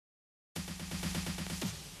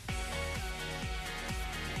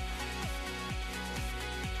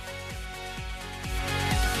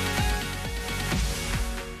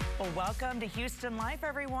Welcome to Houston Life,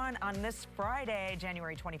 everyone. On this Friday,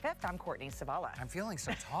 January 25th, I'm Courtney Sabala. I'm feeling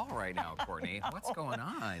so tall right now, Courtney. What's going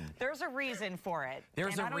on? There's a reason for it.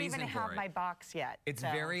 There's a reason for it. I don't even have my box yet. It's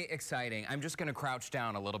very exciting. I'm just going to crouch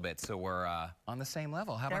down a little bit so we're on the same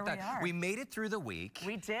level. How about that? We made it through the week.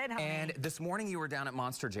 We did, honey. And this morning you were down at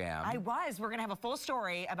Monster Jam. I was. We're going to have a full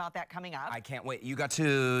story about that coming up. I can't wait. You got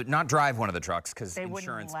to not drive one of the trucks because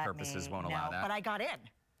insurance purposes won't allow that. But I got in.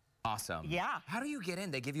 Awesome. Yeah. How do you get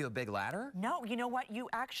in? They give you a big ladder? No, you know what? You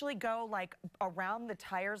actually go like around the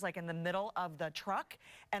tires, like in the middle of the truck,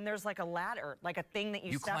 and there's like a ladder, like a thing that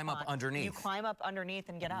you step climb up on. underneath. You climb up underneath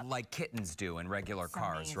and get up. Like kittens do in regular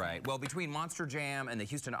cars, amazing. Right? Well, between Monster Jam and the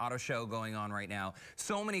Houston Auto Show going on right now,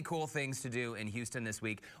 so many cool things to do in Houston this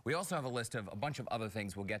week. We also have a list of a bunch of other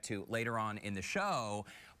things we'll get to later on in the show.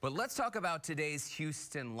 But let's talk about today's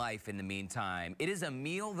Houston Life in the meantime. It is a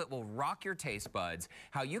meal that will rock your taste buds.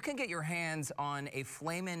 How you can get your hands on a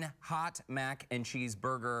flamin' hot mac and cheese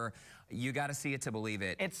burger. You got to see it to believe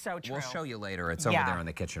it. It's so true. We'll show you later. It's over there in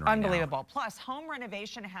the kitchen right Unbelievable. now. Plus, home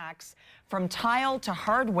renovation hacks from tile to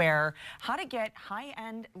hardware. How to get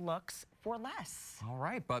high-end looks for less. All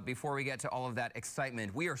right, but before we get to all of that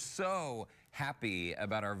excitement, we are so happy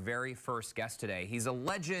about our very first guest today. He's a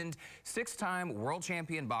legend, 6-time world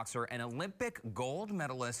champion boxer and Olympic gold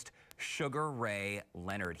medalist, Sugar Ray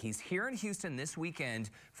Leonard. He's here in Houston this weekend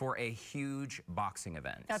for a huge boxing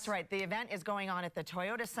event. That's right. The event is going on at the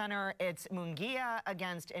Toyota Center. It's Munguia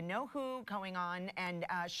against Inoue going on, and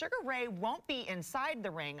Sugar Ray won't be inside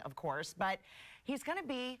the ring, of course, but he's going to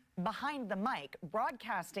be behind the mic,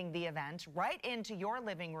 broadcasting the event right into your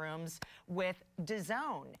living rooms with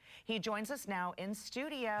DAZN. He joins us now in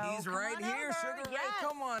studio. He's right here, Sugar Ray.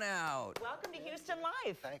 Come on out. Welcome to Houston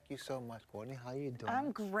Life. Thank you so much, Courtney. How you doing?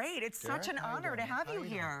 I'm great. It's such an honor to have you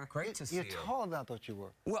here. Great to see you. You're taller than I thought you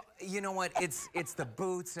were. Well, you know what? It's the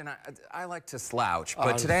boots, and I like to slouch,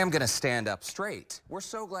 but today I'm going to stand up straight. We're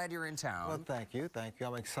so glad you're in town. Well, thank you. Thank you.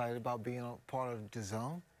 I'm excited about being a part of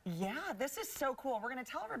DAZN. Yeah, this is so cool. We're going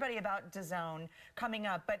to tell everybody about DAZN coming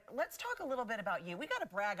up, but let's talk a little bit about you. We got to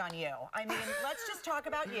brag on you. I mean, let's just talk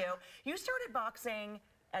about you. You started boxing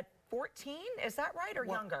at 14, is that right, or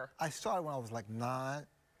younger? I started when I was like 9,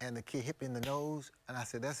 and the kid hit me in the nose, and I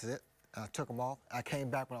said, that's it. And I took him off. I came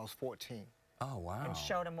back when I was 14. Oh, wow. And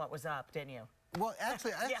showed him what was up, didn't you? Well,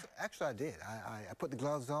 actually, actually I did. I put the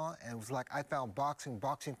gloves on, and it was like I found boxing,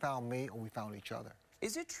 boxing found me, or we found each other.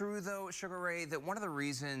 Is it true, though, Sugar Ray, that one of the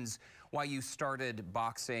reasons why you started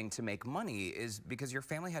boxing to make money is because your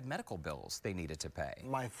family had medical bills they needed to pay?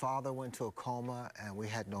 My father went into a coma, and we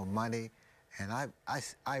had no money. And I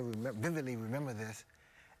vividly remember this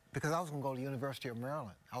because I was going to go to the University of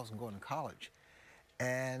Maryland. I was going to college.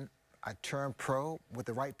 And I turned pro with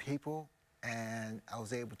the right people, and I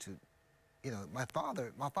was able to, you know, my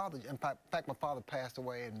father, in fact, my father passed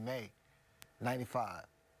away in May, '95.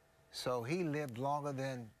 So he lived longer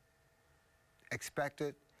than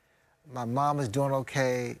expected. My mom is doing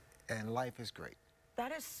okay, and life is great.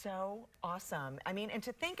 That is so awesome. I mean, and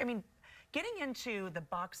to think, I mean, getting into the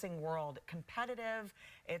boxing world, competitive,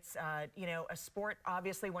 it's, you know, a sport,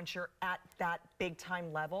 obviously, once you're at that big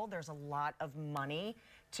time level, there's a lot of money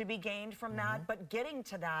to be gained from that. But getting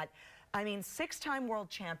to that, I mean, 6-time world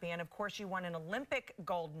champion, of course, you won an Olympic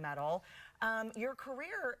gold medal. Your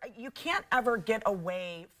career, you can't ever get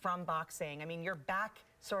away from boxing. I mean, you're back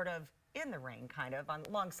sort of in the ring, kind of,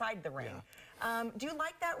 alongside the ring. Yeah. Do you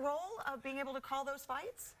like that role of being able to call those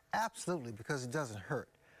fights? Absolutely, because it doesn't hurt.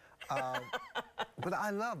 But I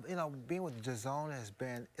love, you know, being with DAZN has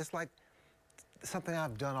been, it's like something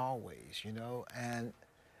I've done always, you know, and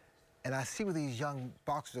I see what these young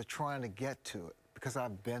boxers are trying to get to it because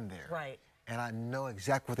I've been there. Right. And I know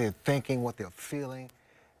exactly what they're thinking, what they're feeling,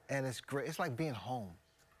 and it's great. It's like being home.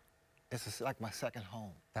 It's like my second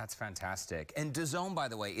home. That's fantastic. And DAZN, by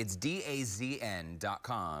the way, it's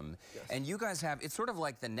DAZN.com. Yes. And you guys have, it's sort of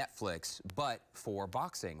like the Netflix, but for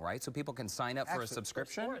boxing, right? So people can sign up for a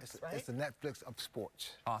subscription? Sports, right? It's the Netflix of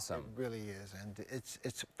sports. Awesome. It really is. And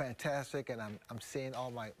it's fantastic. And I'm seeing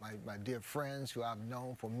all my dear friends who I've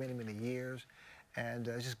known for many, many years. And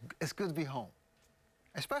it's good to be home.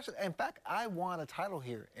 Especially, in fact, I won a title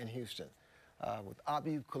here in Houston with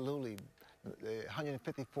Abu Kaluli, the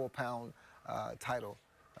 154-pound title.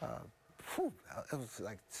 It was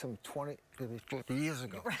like some 20, 50 years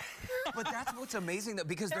ago. But that's what's amazing, though,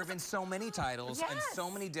 because there have been so many titles and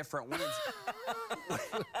so many different wins.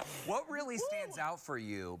 What really stands out for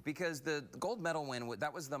you? Because the gold medal win,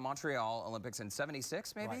 that was the Montreal Olympics in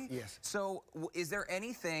 '76, maybe? Right, yes. So is there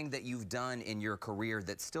anything that you've done in your career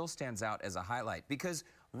that still stands out as a highlight? Because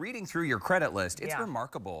reading through your credit list, it's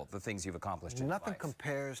remarkable the things you've accomplished in Nothing life.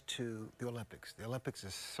 compares to the Olympics. The Olympics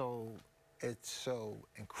is so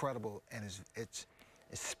incredible, and it's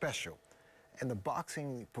special. And the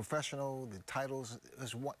boxing professional, the titles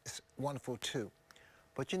is wonderful too.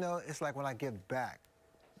 But you know, it's like when I give back,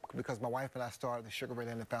 because my wife and I started the Sugar Ray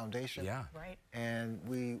Leonard Foundation. Yeah. Right. And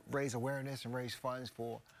we raise awareness and raise funds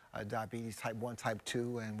for diabetes type 1, type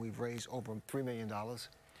 2, and we've raised over $3 million.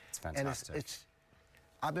 It's fantastic. And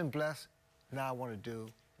I've been blessed. Now I want to do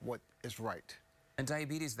what is right. And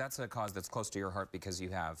diabetes, that's a cause that's close to your heart because you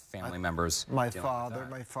have family members. My father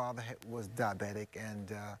was diabetic,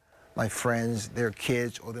 and my friends, their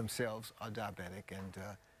kids or themselves are diabetic, and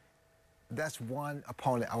that's one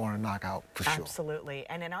opponent I want to knock out for sure. Absolutely.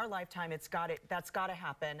 And in our lifetime, that's got to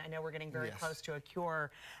happen. I know we're getting very close to a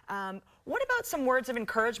cure. What about some words of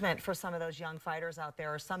encouragement for some of those young fighters out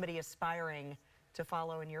there, or somebody aspiring to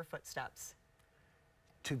follow in your footsteps?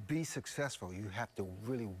 To be successful, you have to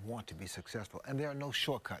really want to be successful. And there are no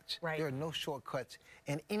shortcuts. Right. There are no shortcuts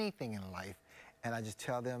in anything in life. And I just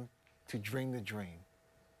tell them to dream the dream.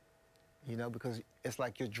 You know, because it's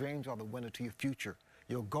like your dreams are the window to your future.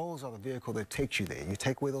 Your goals are the vehicle that takes you there. You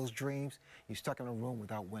take away those dreams, you're stuck in a room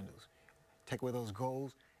without windows. Take away those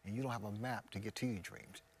goals, and you don't have a map to get to your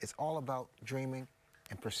dreams. It's all about dreaming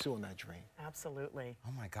and pursuing that dream. Absolutely.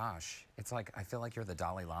 Oh my gosh. It's like, I feel like you're the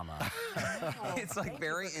Dalai Lama. It's like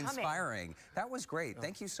very inspiring. That was great.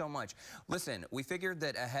 Thank you so much. Listen, we figured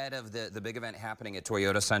that ahead of the big event happening at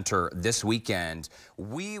Toyota Center this weekend,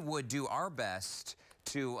 we would do our best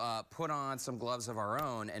to put on some gloves of our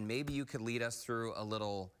own, and maybe you could lead us through a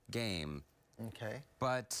little game. Okay.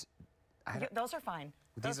 But those are fine.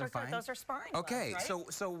 These are fine? Those are sparring okay, gloves,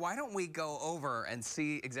 right? so why don't we go over and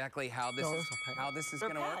see exactly how this is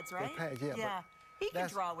going to work? Pads, right? They're pads, yeah. He can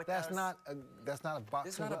draw with that's those. That's not a boxing glove.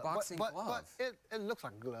 It's not a boxing glove. But it looks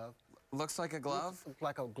like a glove. Looks like a glove? Looks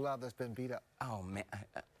like a glove that's been beat up. Oh, man.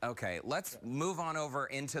 Okay, let's move on over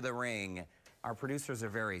into the ring. Our producers are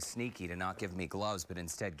very sneaky to not give me gloves, but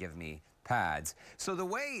instead give me pads. So the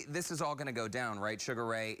way this is all going to go down, right, Sugar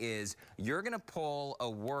Ray, is you're going to pull a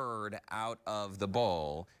word out of the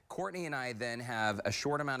bowl. Courtney and I then have a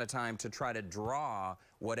short amount of time to try to draw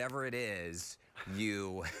whatever it is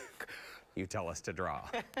you tell us to draw.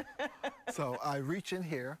 So I reach in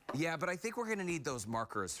here. Yeah, but I think we're going to need those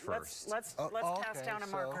markers first. Let's cast down a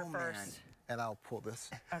marker first. And I'll pull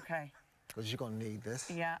this. Okay. Because you're going to need this.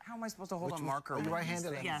 Yeah. How am I supposed to hold a marker? Are you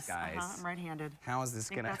right-handed? Yes, guys? I'm right-handed. How is this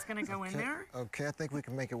going to... That's going to go in there? Okay, I think we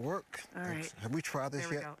can make it work. All right. Have we tried this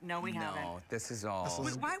there yet? We go. No, we haven't. No, this is all...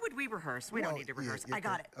 Why would we rehearse? We don't need to rehearse. I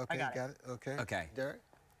got it. Okay, I got it. Okay. Okay. Derek?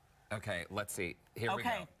 Okay, let's see. Here we go.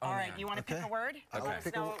 Okay, all right. You want to pick a word? Okay. Let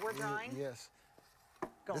us know what we're drawing? Yes.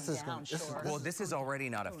 Going down, sure. Well, this is already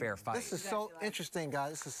not a fair fight. This is so interesting,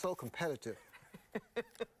 guys. This is so competitive.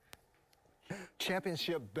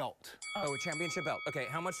 Championship belt. Oh, a championship belt. Okay,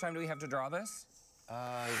 how much time do we have to draw this?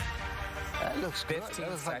 That looks good. 15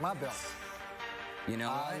 That looks like my belt. You know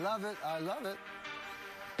I what? love it. I love it.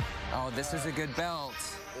 Oh, this is a good belt.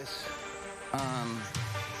 This,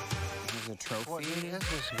 Here's a trophy.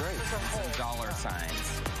 this is great. Some dollar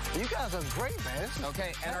signs. You guys are great, man.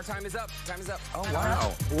 Okay, and our time is up. Time is up. Oh,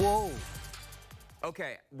 wow. Whoa.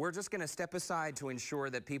 Okay, we're just going to step aside to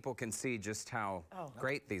ensure that people can see just how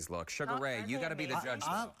great these look. Sugar Ray, you got to be the judge.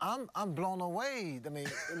 I'm blown away. I mean,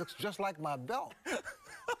 it looks just like my belt.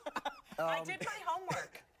 I did my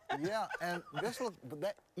homework. Yeah, and this looks, but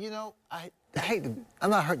that, you know, I hate to,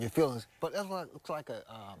 I'm not hurting your feelings, but that looks like a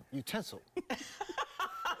utensil.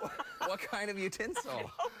 What kind of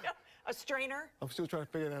utensil? A strainer? I'm still trying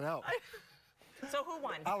to figure that out. So who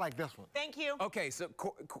won? I like this one. Thank you. Okay, so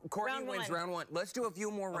Courtney wins round one. Let's do a few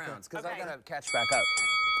more rounds, because I got to catch back up.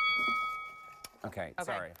 Okay,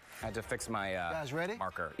 sorry. I had to fix my guys ready?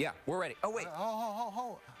 marker. Yeah, we're ready. Oh, wait.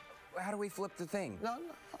 How How do we flip the thing? No.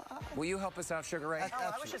 Will you help us out, Sugar Ray?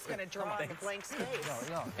 I was just going to draw the blank space.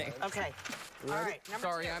 No. Okay. Ready? All right, number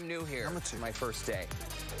Sorry, two. I'm new here. Number two. My first day.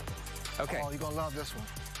 Okay. Oh, you're going to love this one.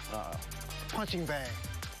 Punching bag.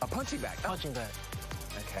 A punching bag. Oh. Punching bag.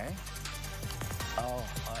 Okay. Oh,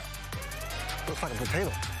 looks like a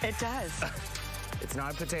potato. It does. It's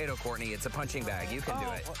not a potato, Courtney. It's a punching bag. You can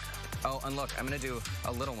do it. Oh, and look, I'm going to do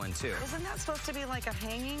a little one, too. Isn't that supposed to be like a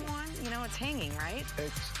hanging one? You know, it's hanging, right?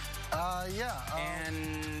 It's, yeah.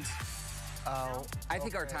 And I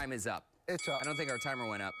think our time is up. It's up. I don't think our timer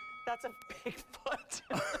went up. That's a big foot.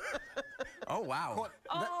 Oh, wow.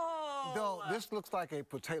 No, this looks like a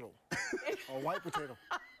potato. A white potato.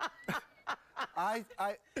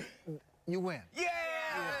 You win.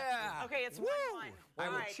 Yeah! Okay, it's 1-1. I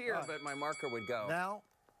would cheer, but my marker would go. Now,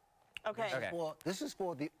 Okay. This is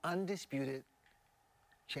for the undisputed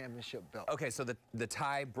championship belt. Okay, so the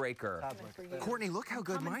tiebreaker. Courtney, look how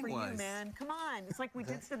good mine was. You, man. Come on. It's like we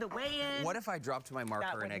did the weigh-in. What if I dropped my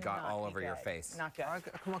marker and it got all over your face? Not good. All right,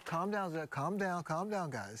 come on, calm down, Zach. Calm down,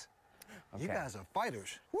 guys. Okay. You guys are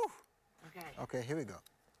fighters. Woo. Okay. Okay, here we go.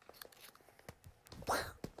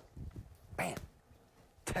 Bam.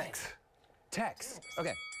 Tex.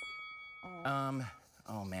 Okay.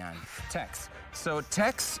 Oh man, Tex. So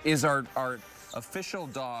Tex is our official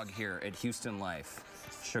dog here at Houston Life.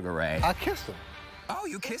 Sugar Ray. I kissed him. Oh,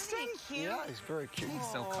 you kissed him? Cute? Yeah, he's very cute. He's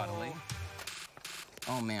so cuddly.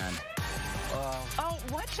 Oh man. Oh,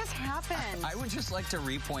 what just happened? I would just like to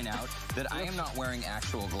re-point out that I am not wearing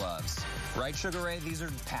actual gloves. Right, Sugar Ray? These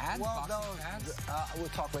are pads? Well, no, pads? we'll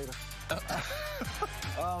talk later.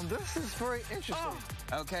 This is very interesting.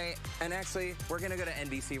 Okay, and actually, we're going to go to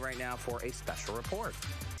NBC right now for a special report.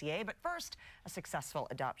 But first, a successful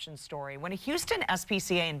adoption story. When a Houston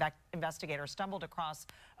SPCA investigator stumbled across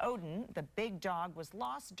Odin, the big dog was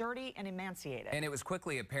lost, dirty, and emaciated. And it was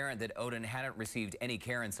quickly apparent that Odin hadn't received any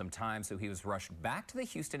care in some time, so he was rushed back to the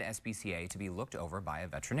Houston SPCA to be looked over by a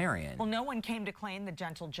veterinarian. Well, no one came to claim the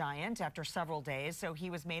gentle giant after several days, so he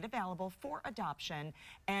was made available for adoption.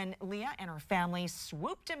 And Leah and her family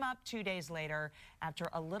swooped him up 2 days later. After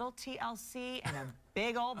a little TLC and a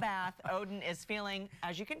big old bath, Odin is feeling,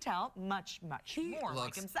 as you can tell, much more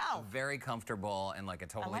like himself. Very comfortable and like a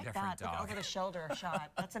totally different dog. Look over the shoulder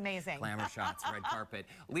shot. That's amazing. Glamour shots, red carpet.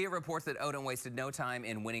 Leah reports that Odin wasted no time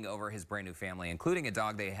in winning over his brand new family, including a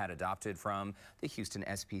dog they had adopted from the Houston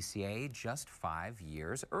SPCA just 5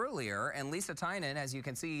 years earlier. And Lisa Tynan, as you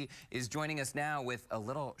can see, is joining us now with a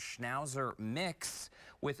little Schnauzer mix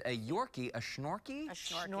with a Yorkie, a Schnorkie? A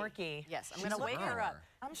Schnorkie. Yes, I'm going to wake her up.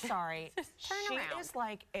 I'm sorry. Turn she around. is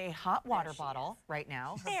like a hot water bottle right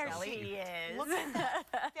now. There belly. she is. Look at that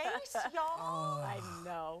face, y'all. I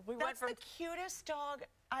know. We went That's from the cutest dog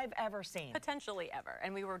I've ever seen. potentially ever.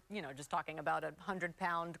 And we were, you know, just talking about a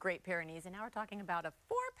 100-pound Great Pyrenees, and now we're talking about a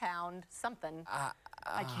 4-pound something.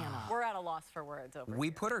 I cannot. We're at a loss for words over We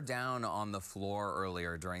here. put her down on the floor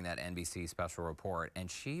earlier during that NBC special report,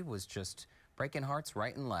 and she was just breaking hearts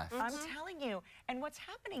right and left. I'm telling you. And what's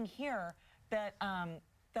happening here, that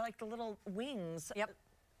like the little wings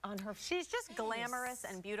on her She's just face. glamorous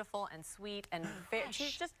and beautiful and sweet and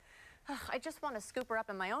she's just, I just want to scoop her up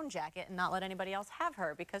in my own jacket and not let anybody else have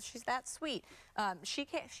her because she's that sweet. She's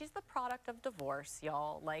the product of divorce,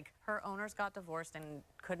 y'all. Like, her owners got divorced and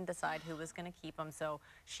couldn't decide who was going to keep them, so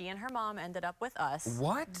she and her mom ended up with us.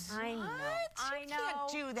 What? I know. I know. You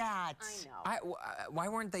can't do that. I know. Why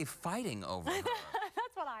weren't they fighting over her?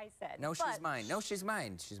 That's what I said. No, she's But mine. No, she's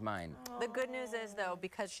mine. She's mine. the good news is, though,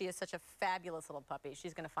 because she is such a fabulous little puppy,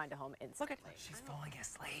 she's going to find a home instantly. She's falling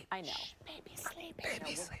asleep. I know. Baby's sleeping.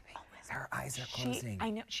 Baby's sleeping. Her eyes are closing. I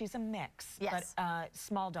know she's a mix, Yes. but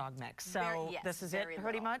small dog mix. So Yes, this is it very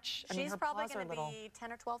pretty little. much. I mean, She's her probably paws are going to little. be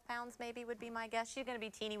 10 or 12 pounds, maybe, would be my guess. She's going to be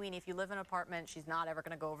teeny weeny. If you live in an apartment, she's not ever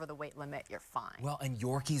going to go over the weight limit. You're fine. Well, and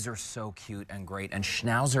Yorkies are so cute and great, and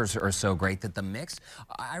Schnauzers are so great that the mix,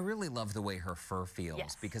 I really love the way her fur feels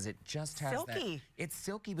Yes. because it just has Silky. that. It's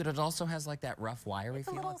silky, but it also has like that rough, wiry It's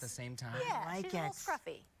a feel little at the same time. Yeah, like she's a little it.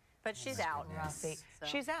 scruffy, but she's out. Ruffy. So-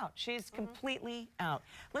 She's out. She's completely out.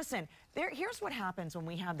 Listen, here's what happens when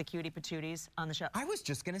we have the cutie patooties on the show. I was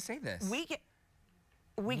just going to say this.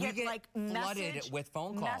 We get like flooded with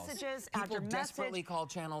phone calls. messages People after desperately message. call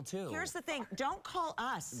Channel 2. Here's the thing. Don't call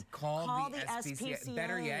us. Call the SPCA.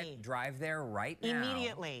 Better yet, drive there right now.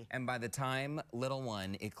 Immediately. And by the time little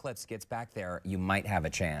one, Eclipse, gets back there, you might have a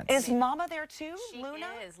chance. Is Mama there too, She Luna?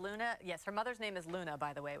 is. Luna, yes, her mother's name is Luna,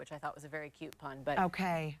 by the way, which I thought was a very cute pun, but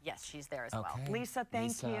Okay. yes, she's there as well. Okay. Lisa, thank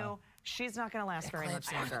Lisa. you. She's not going to last very much Eclipse,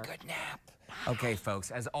 have longer. a good nap. Okay,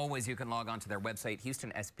 folks, as always, you can log on to their website,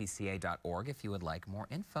 HoustonSPCA.org, if you would like more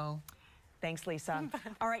info. Thanks, Lisa.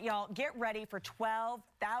 All right, y'all, get ready for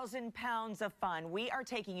 12,000 pounds of fun. We are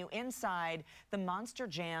taking you inside the Monster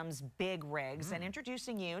Jam's big rigs and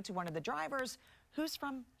introducing you to one of the drivers who's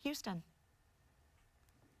from Houston.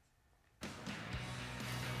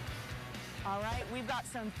 All right, we've got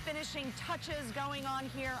some finishing touches going on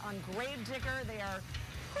here on Gravedigger. They are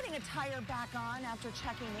putting a tire back on after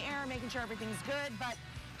checking the air, making sure everything's good, but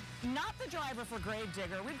not the driver for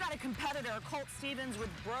Gravedigger. We've got a competitor, Colt Stevens with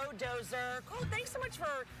Brodozer. Colt, thanks so much for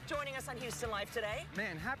joining us on Houston Life today.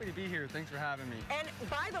 Man, happy to be here. Thanks for having me. And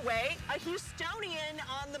by the way, a Houstonian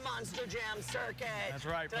on the Monster Jam circuit. That's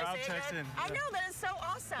right, Did I proud say it good? Texan. I know, that is so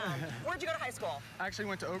awesome. Where'd you go to high school? I actually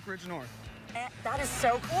went to Oak Ridge North. That is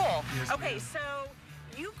so cool. Yes, okay, ma'am. so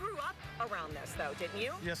you grew up around this though, didn't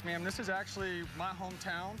you? Yes, ma'am. This is actually my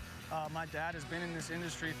hometown. My dad has been in this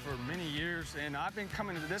industry for many years, and I've been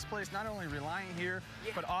coming to this place not only relying here,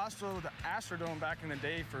 but also the Astrodome back in the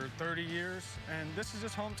day for 30 years. And this is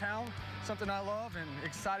just hometown, something I love, and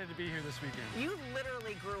excited to be here this weekend. You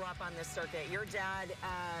literally grew up on this circuit. Your dad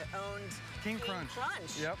owned King Crunch.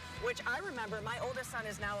 Yep. Which I remember. My oldest son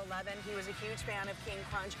is now 11. He was a huge fan of King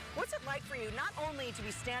Crunch. What's it like for you, not only to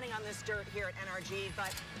be standing on this dirt here at NRG,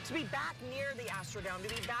 but to be back near the Astrodome, to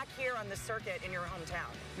be back here on the circuit in your hometown?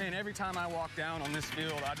 Man, every time I walk down on this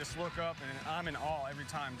field, I just look up and I'm in awe every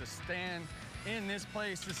time to stand in this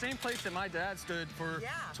place, the same place that my dad stood for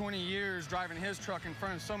 20 years driving his truck in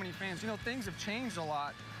front of so many fans. You know, things have changed a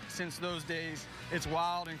lot since those days. It's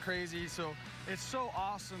wild and crazy, so it's so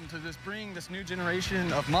awesome to just bring this new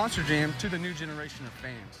generation of Monster Jam to the new generation of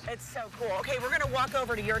fans. It's so cool. Okay, we're going to walk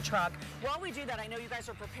over to your truck. While we do that, I know you guys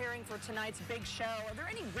are preparing for tonight's big show. Are there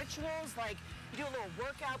any rituals, like you do a little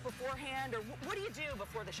workout beforehand, or what do you do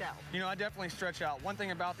before the show? You know, I definitely stretch out. One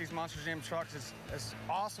thing about these Monster Jam trucks is, as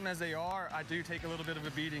awesome as they are, I do take a little bit of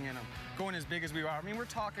a beating in them, going as big as we are. I mean, we're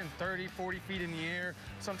talking 30, 40 feet in the air.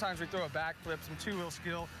 Sometimes we throw a backflip, some two-wheel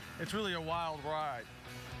skill. It's really a wild ride.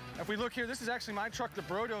 If we look here, this is actually my truck, the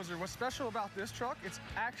Brodozer. What's special about this truck, it's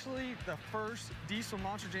actually the first diesel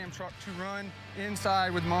Monster Jam truck to run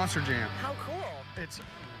inside with Monster Jam. How cool. It's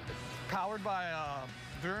powered by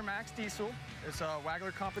Duramax diesel. It's a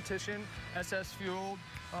Wagler competition, SS fueled,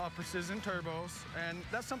 precision turbos. And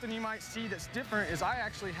that's something you might see that's different is I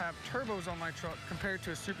actually have turbos on my truck compared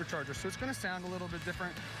to a supercharger. So it's gonna sound a little bit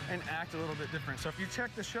different and act a little bit different. So if you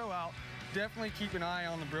check the show out, definitely keep an eye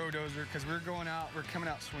on the Brodozer because we're coming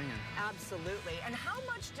out swinging. Absolutely. And how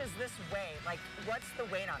much does this weigh? Like, what's the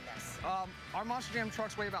weight on this? Our Monster Jam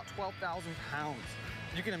trucks weigh about 12,000 pounds.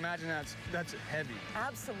 You can imagine that's heavy.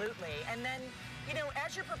 Absolutely. And then, you know,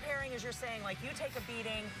 as you're preparing, as you're saying, like, you take a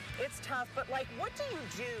beating, it's tough, but, like, what do you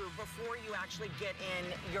do before you actually get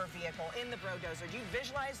in your vehicle, in the Brodozer? Do you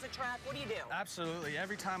visualize the track? What do you do? Absolutely.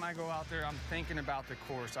 Every time I go out there, I'm thinking about the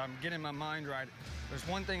course. I'm getting my mind right. There's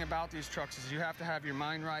one thing about these trucks is you have to have your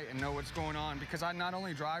mind right and know what's going on, because I not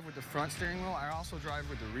only drive with the front steering wheel, I also drive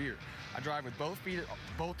with the rear. I drive with both feet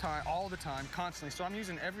all the time, constantly. So I'm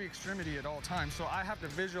using every extremity at all times. So I have to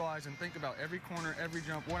visualize and think about every corner, every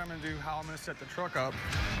jump, what I'm gonna do, how I'm gonna set the truck up,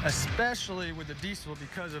 especially with the diesel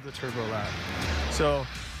because of the turbo lag. So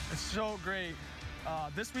it's so great.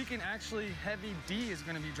 This weekend, actually, Heavy D is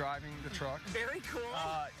going to be driving the truck. Very cool.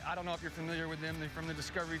 I don't know if you're familiar with them. They're from the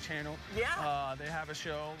Discovery Channel. Yeah. They have a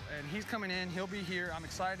show, and he's coming in. He'll be here. I'm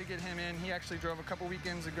excited to get him in. He actually drove a couple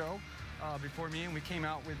weekends ago before me, and we came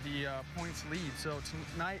out with the points lead. So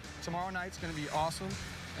tomorrow night's going to be awesome,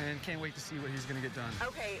 and can't wait to see what he's going to get done.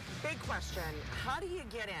 Okay, big question. How do you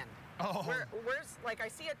get in? Oh. Where's, like, I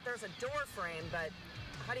see it, there's a door frame, but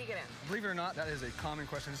how do you get in? Believe it or not, that is a common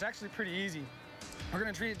question. It's actually pretty easy. We're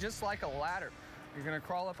gonna treat it just like a ladder. You're gonna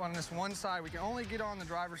crawl up on this one side. We can only get on the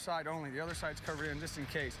driver's side only. The other side's covered in just in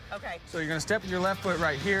case. Okay. So you're gonna step with your left foot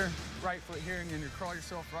right here, right foot here, and then you crawl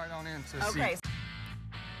yourself right on into the seat. Okay.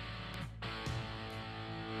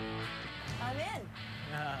 I'm in.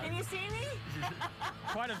 Can you see me?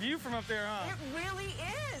 Quite a view from up there, huh? It really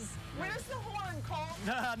is. Where's the horn,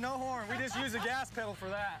 Cole? No horn. We just use the gas pedal for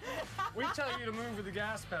that. We tell you to move with the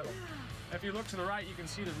gas pedal. If you look to the right, you can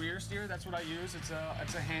see the rear steer. That's what I use. It's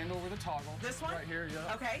a handle with a toggle. This one? Right here,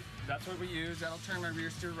 yeah. Okay. That's what we use. That'll turn my rear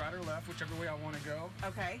steer right or left, whichever way I want to go.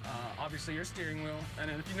 Okay. Obviously your steering wheel. And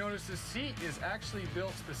then if you notice, this seat is actually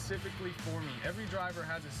built specifically for me. Every driver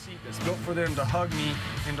has a seat that's built for them to hug me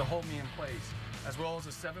and to hold me in place, as well as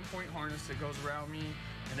a 7-point harness that goes around me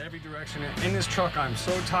in every direction. In this truck, I'm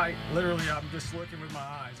so tight, literally, I'm just looking with my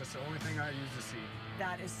eyes. That's the only thing I use to see.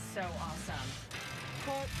 That is so awesome.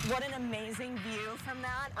 Cool. What an amazing view from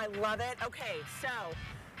that. I love it. Okay, so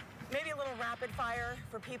maybe a little rapid fire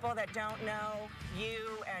for people that don't know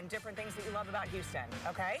you and different things that you love about Houston,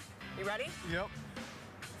 okay? You ready? Yep.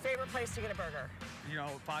 Favorite place to get a burger? You know,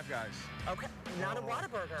 Five Guys. Okay, not a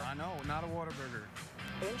Whataburger. I know, not a Whataburger.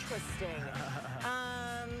 Interesting.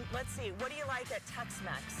 Let's see, what do you like at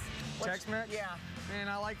Tex-Mex? Tex-Mex? Yeah. Man,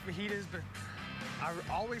 I like fajitas, but I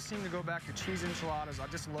always seem to go back to cheese enchiladas. I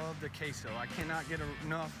just love the queso. I cannot get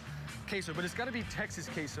enough queso, but it's got to be Texas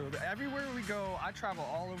queso. Everywhere we go, I travel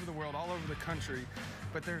all over the world, all over the country,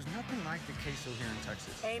 but there's nothing like the queso here in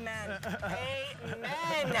Texas. Amen.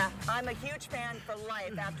 Amen. I'm a huge fan for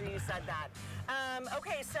life after you said that.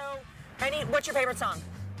 Okay, so what's your favorite song?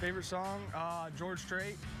 Favorite song? George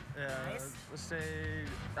Strait, Nice. Let's say,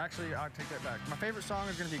 actually, I'll take that back. My favorite song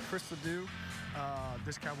is going to be Crystal Dew,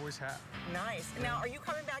 This Cowboy's Hat. Nice. Now, are you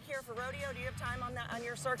coming back here for rodeo? Do you have time on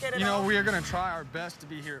your circuit at You know, all? we are going to try our best to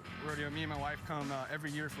be here at rodeo. Me and my wife come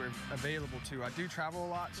every year if we're available to. I do travel a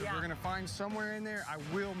lot, so if we're going to find somewhere in there, I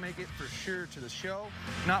will make it for sure to the show.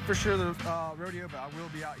 Not for sure the rodeo, but I will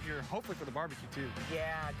be out here, hopefully for the barbecue too.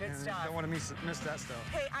 Yeah, good stuff. Don't want to miss that stuff.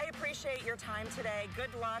 Hey, I appreciate your time today.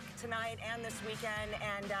 Good luck tonight and this weekend,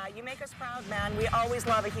 and you make us proud, man. We always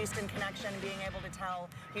love a Houston connection and being able to tell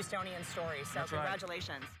Houstonian stories, so That's right.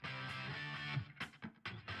 congratulations.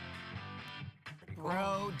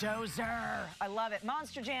 Bro-dozer. I love it.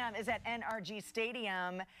 Monster Jam is at NRG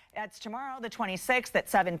Stadium. That's tomorrow, the 26th at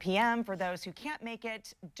 7 p.m. For those who can't make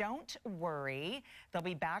it, don't worry. They'll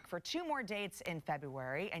be back for 2 more dates in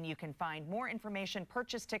February, and you can find more information,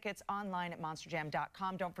 purchase tickets online at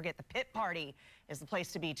monsterjam.com. Don't forget the pit party is the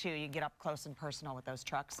place to be, too. You can get up close and personal with those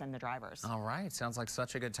trucks and the drivers. All right. Sounds like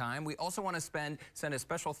such a good time. We also want to send a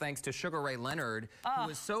special thanks to Sugar Ray Leonard, who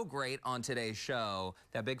was so great on today's show.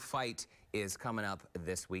 That big fight is coming up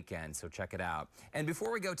this weekend, so check it out. And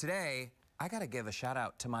before we go today, I got to give a shout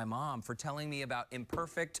out to my mom for telling me about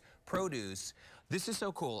Imperfect Produce. This is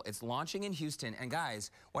so cool. It's launching in Houston. And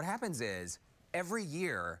guys, what happens is every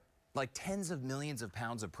year, like tens of millions of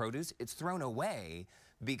pounds of produce, it's thrown away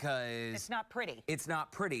because it's not pretty. It's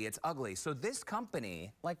not pretty. It's ugly. So this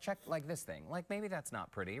company, check this thing. Like maybe that's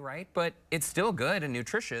not pretty, right? But it's still good and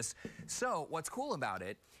nutritious. So what's cool about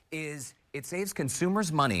it is it saves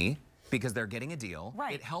consumers money because they're getting a deal.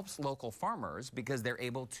 Right. It helps local farmers because they're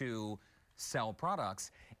able to sell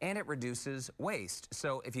products, and it reduces waste.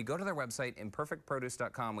 So if you go to their website,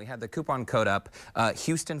 imperfectproduce.com, we had the coupon code up.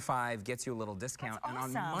 Houston5 gets you a little discount. That's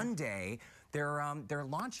awesome. And on Monday, they're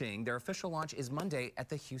launching, their official launch is Monday at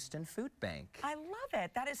the Houston Food Bank. I love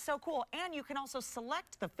it. That is so cool. And you can also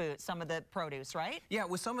select the food, some of the produce, right? Yeah,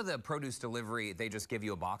 with some of the produce delivery, they just give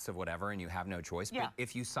you a box of whatever and you have no choice. Yeah. But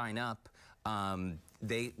if you sign up,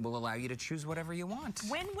 they will allow you to choose whatever you want.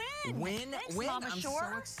 Win-win. Win-win. Thanks, Mama I'm Shore.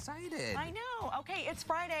 so excited. I know. Okay, it's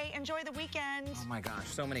Friday. Enjoy the weekend. Oh my gosh,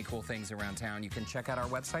 so many cool things around town. You can check out our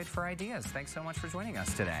website for ideas. Thanks so much for joining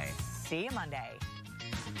us today. See you Monday.